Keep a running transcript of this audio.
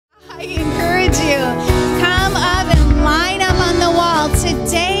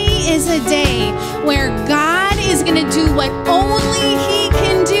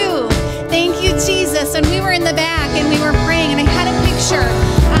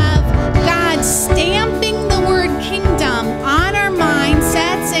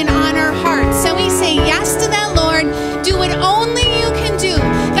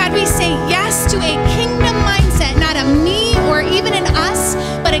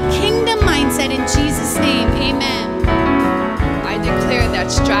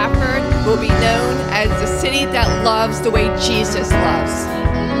family that loves the way Jesus loves.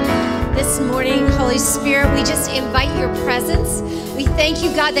 This morning, Holy Spirit, we just invite your presence. We thank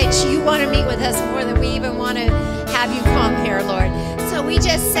you, God, that you want to meet with us more than we even want to have you come here, Lord. So we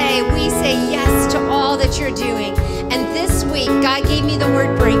say yes to all that you're doing. And this week, God gave me the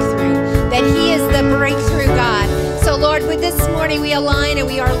word breakthrough, that he is the breakthrough God. So Lord, with this morning, we align and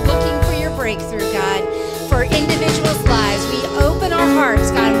we are looking for your breakthrough, God, for individuals' lives. We open our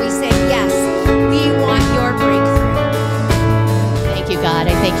hearts, God, and we say, yes, we want your breakthrough. Thank you, God.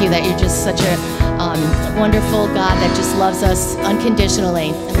 I thank you that you're just such a wonderful God that just loves us unconditionally.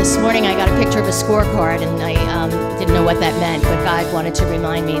 And this morning I got a picture of a scorecard, and I didn't know what that meant, but God wanted to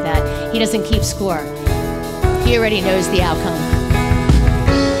remind me that he doesn't keep score. He already knows the outcome.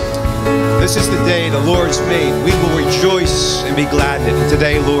 This is the day the Lord's made. We will rejoice and be glad in it. And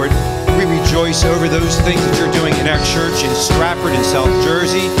today, Lord, we rejoice over those things that you're doing in our church in Stratford and South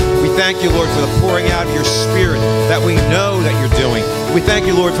Jersey. We thank you, Lord, for the pouring out of your Spirit that we know that you're doing. We thank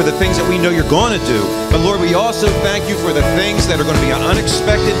you, Lord, for the things that we know you're going to do. But, Lord, we also thank you for the things that are going to be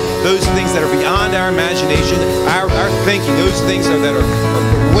unexpected, those things that are beyond our imagination, our thinking, those things that are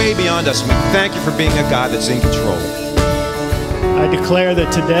way beyond us. We thank you for being a God that's in control. I declare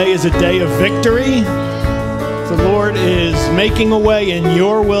that today is a day of victory. The Lord is making a way in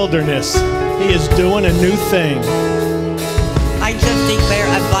your wilderness. He is doing a new thing. I just declare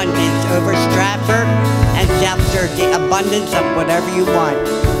abundance over Stratford and South Jersey. Abundance of whatever you want.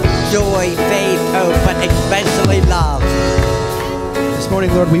 Joy, faith, hope, but especially love. This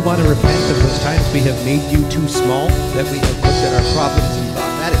morning, Lord, we want to repent of those times we have made you too small, that we have looked at our problems and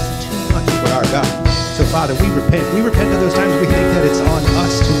thought, that is too much for our God. So, Father, we repent. We repent of those times we think that it's on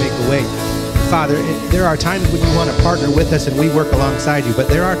us to make a way. Father, there are times when you want to partner with us and we work alongside you, but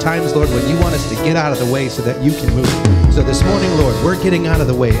there are times, Lord, when you want us to get out of the way so that you can move. So this morning, Lord, we're getting out of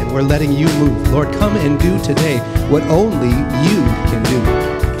the way and we're letting you move. Lord, come and do today what only you can do.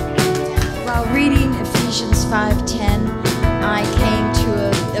 While reading Ephesians 5:10, I came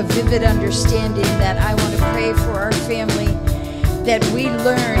to a vivid understanding that I want to pray for our family, that we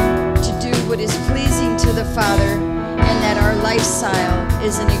learn to do what is pleasing to the Father, and that our lifestyle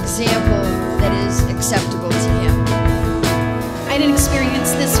is an example that is acceptable to him. I had an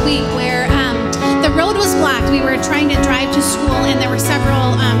experience this week where the road was blocked. We were trying to drive to school, and there were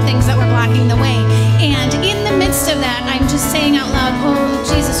several things that were blocking the way. And in the midst of that, I'm just saying out loud, oh,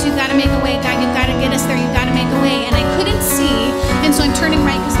 Jesus, you've got to make a way. God, you've got to get us there. You've got to make a way. And I couldn't see, and so I'm turning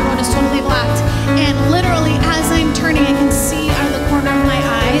right because the road is totally blocked. And literally, as I'm turning, I can see out of the corner of my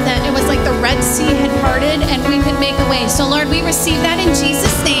eye that it was like the Red Sea had parted, and we could make a way. So, Lord, we receive that in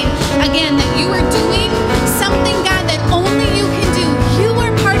Jesus' name. Again, that you are doing something, God, that only you can do. You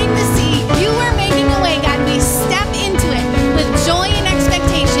are parting the sea. You are making a way, God. We step into it with joy and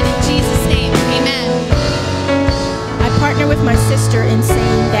expectation in Jesus' name. Amen. I partner with my sister in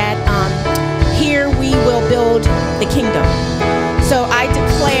saying that here we will build the kingdom. So I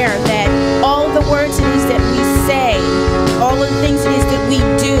declare that all the words it is that we say, all of the things it is that we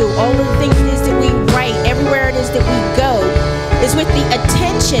do, all of the things it is that we write, everywhere it is that we go, is with the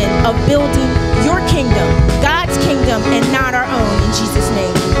attention of building your kingdom, God's kingdom, and not our own, in Jesus'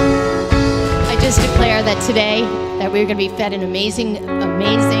 name. I just declare that today that we're going to be fed an amazing,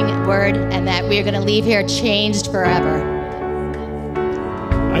 amazing word, and that we're going to leave here changed forever.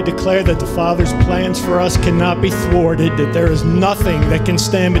 I declare that the Father's plans for us cannot be thwarted, that there is nothing that can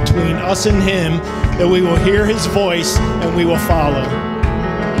stand between us and him, that we will hear his voice and we will follow.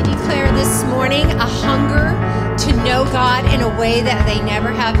 I declare this morning a hunger to know God in a way that they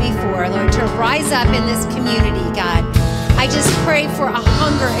never have before, Lord, to rise up in this community, God. I just pray for a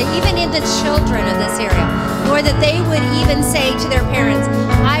hunger, even in the children of this area, Lord, that they would even say to their parents,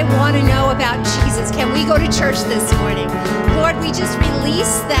 I want to know about Jesus. Can we go to church this morning? Lord, we just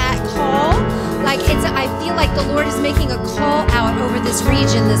release that call. I feel like the Lord is making a call out over this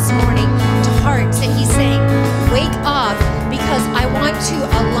region this morning to hearts, and he's saying, wake up, because I want to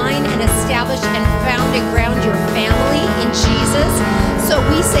align and establish and found and ground your family in Jesus. So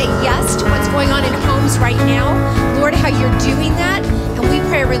we say yes to what's going on in homes right now. Lord, how you're doing that, and we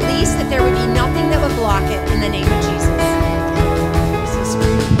pray a release that there would be nothing that would block it in the name of Jesus. Jesus, we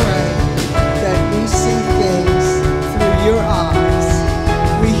pray that we see things through your eyes.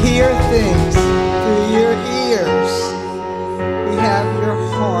 We hear things through your ears. We have your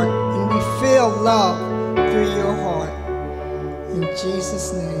heart, and we feel love through your heart. In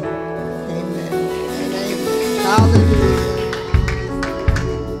Jesus' name, amen and amen. Hallelujah.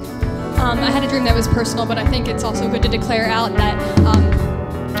 I had a dream that was personal, but I think it's also good to declare out that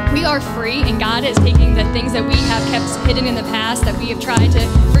we are free, and God is taking the things that we have kept hidden in the past, that we have tried to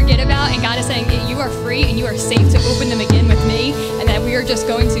forget about, and God is saying, you are free and you are safe to open them again with me, and that we are just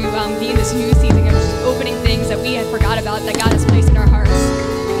going to be in this new season of just opening things that we had forgot about, that God has placed in our hearts.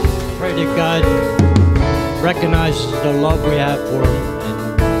 Pray that God recognizes the love we have for Him,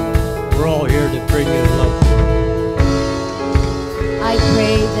 and we're all here to bring you love. I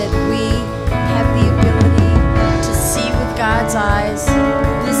pray that we have the ability to see with God's eyes,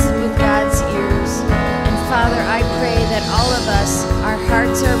 listen with God's ears. And Father, I pray that all of us, our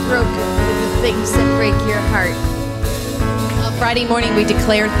hearts are broken with the things that break your heart. Friday morning, we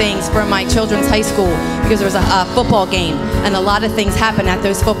declared things for my children's high school because there was a football game, and a lot of things happen at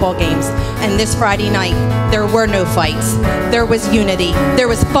those football games. And this Friday night, there were no fights. There was unity. There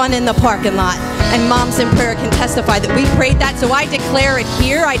was fun in the parking lot. And Moms in Prayer can testify that we prayed that. So I declare it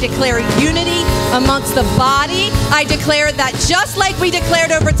here. I declare unity amongst the body. I declare that just like we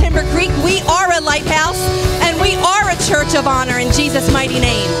declared over Timber Creek, we are a lighthouse and we are a church of honor in Jesus' mighty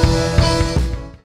name.